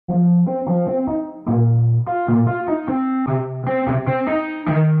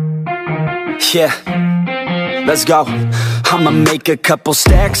Yeah, let's go. I'ma make a couple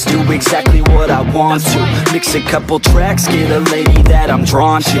stacks, do exactly what I want to. Mix a couple tracks, get a lady that I'm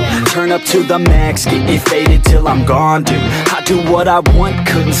drawn to. Turn up to the max, get it faded till I'm gone, dude. I do what I want,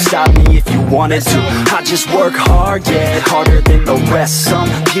 couldn't stop me if you wanted to. I just work hard, yeah, harder than the rest. Some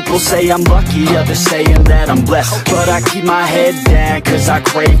people say I'm lucky, others saying that I'm blessed. But I keep my head down, cause I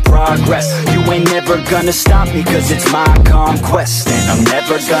crave progress. You ain't never gonna stop me, cause it's my conquest. And I'm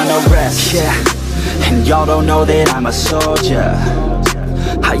never gonna rest, yeah. And y'all don't know that I'm a soldier.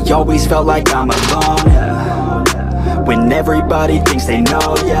 I always felt like I'm alone, yeah. When everybody thinks they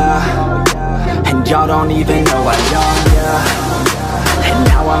know, yeah. And y'all don't even know I own, yeah. And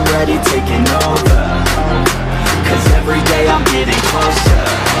now I'm ready taking over, cause every day I'm getting closer.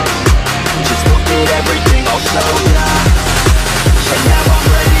 Just look at everything I'll show ya. And now I'm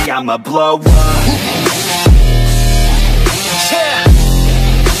ready, I'ma blow up. Yeah.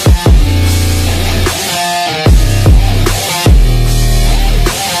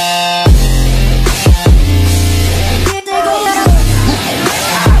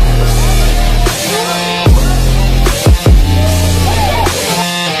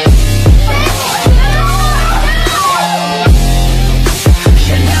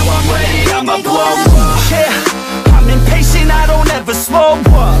 Slow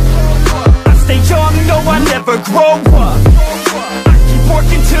up, I stay young, no I never grow up. I keep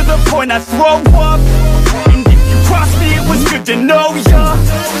working to the point I throw up. And if you cross me, it was good to know ya.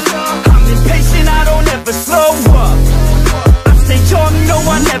 I'm impatient, I don't ever slow up. I stay young, no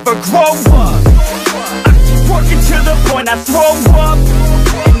I never grow up. I keep working to the point I throw up.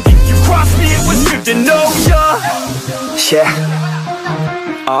 And if you cross me, it was good to know ya. Yeah,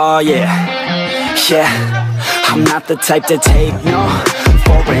 oh yeah, yeah. I'm not the type to take no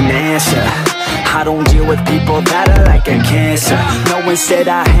for an answer. I don't deal with people that are like a cancer. No, instead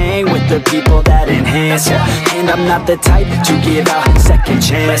I hang with the people that enhance ya. And I'm not the type to give out second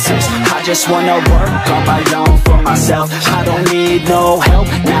chances. I just wanna work on my own for myself. I don't need no help,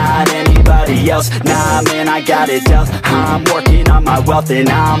 not anybody else. Nah man, I got it dealt. I'm working on my wealth and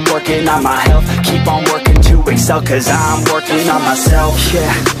I'm working on my health. Keep on working to excel, cause I'm working on myself,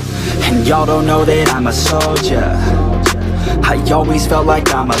 yeah. And y'all don't know that I'm a soldier. I always felt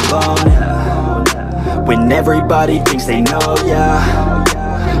like I'm alone, yeah. When everybody thinks they know, yeah.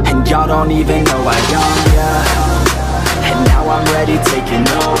 And y'all don't even know I own, yeah. And now I'm ready taking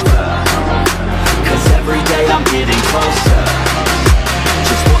over, cause every day I'm getting closer.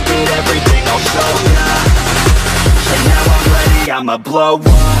 Just look at everything I'll show ya. And now I'm ready, I'ma blow up.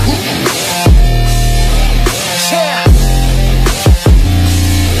 Yeah.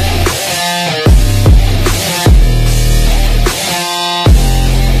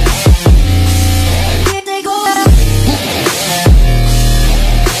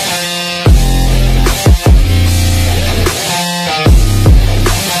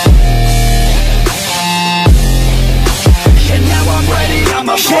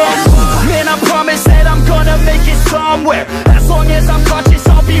 Yeah, man, I promise that I'm gonna make it somewhere. As long as I'm conscious,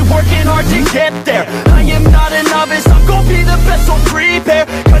 I'll be working hard to get there. I am not a novice, I'm gonna be the best, so prepare.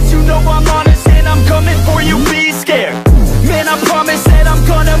 Cause you know I'm honest and I'm coming for you, be scared. Man, I promise that I'm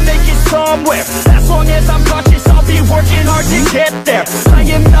gonna make it somewhere. As long as I'm conscious, I'll be working hard to get there. I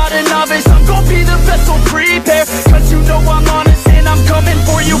am not a novice, I'm gonna be the best, so prepare. Cause you know I'm honest and I'm coming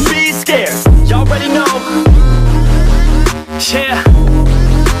for you, be scared. Y'all already know. Yeah,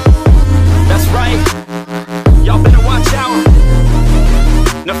 that's right. Y'all better watch out.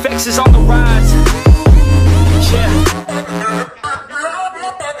 NFX is on the rise. Yeah.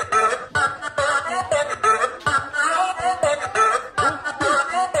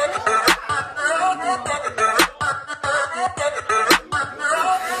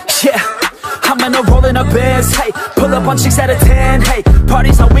 I'm in a roll in a Benz, hey. Pull up on chicks out of 10, hey.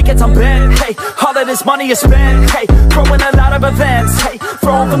 Parties on weekends I'm bent, hey. All of this money is spent, hey. Throwing a lot of events, hey.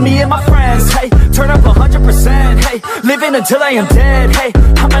 Throwing for me and my friends, hey. Turn up 100%, hey. Living until I am dead, hey.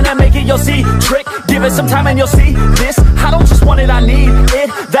 I'm gonna make it, you'll see. Trick, give it some time and you'll see. This, I don't just want it, I need it.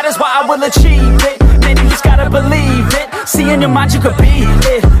 That is why I will achieve it. Man, you just gotta believe it. See in your mind you could be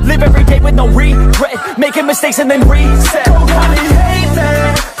it. Live every day with no regret. Making mistakes and then reset. Go on and hate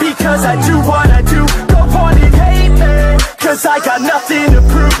that, because I do what I do. Go on and hate that, cause I got nothing to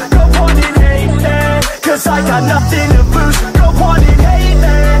prove. Go on and hate that, cause I got nothing to lose. Go on and hate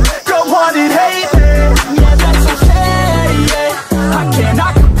that, go on and hate that. Yeah, that's okay, yeah. I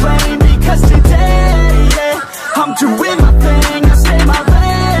cannot complain because today, yeah, I'm doing my thing, I stay my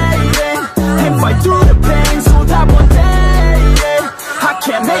lane, yeah, and fight through the pain so that one day, yeah, I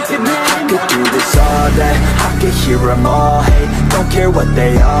can't make I could do this all day, I could hear them all hate. Don't care what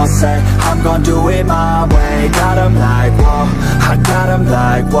they all say, I'm gon' do it my way. Got them like, whoa, I got them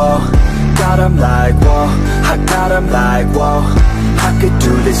like, whoa. Got them like, whoa, I got them like, whoa. I could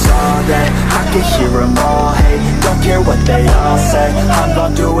do this all day, I could hear them all hate. Don't care what they all say, I'm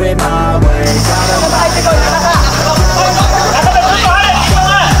gon' do it my way. Got them like,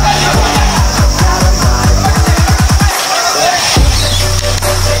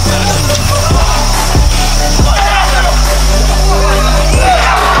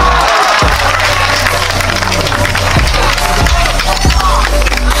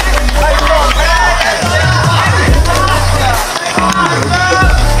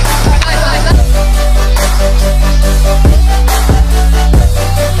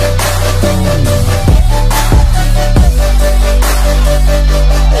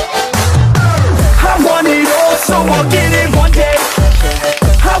 I'll get it one day.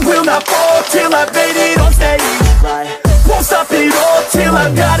 I will not fall till I've made it on stage. Won't stop it all till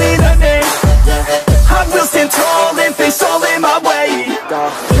I've got it a name. I will stand tall and face all in my way.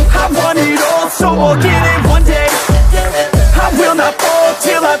 I want it all, so I'll get it one day. I will not fall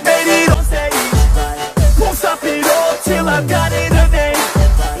till I've made it on stage. Won't stop it all till I've got it.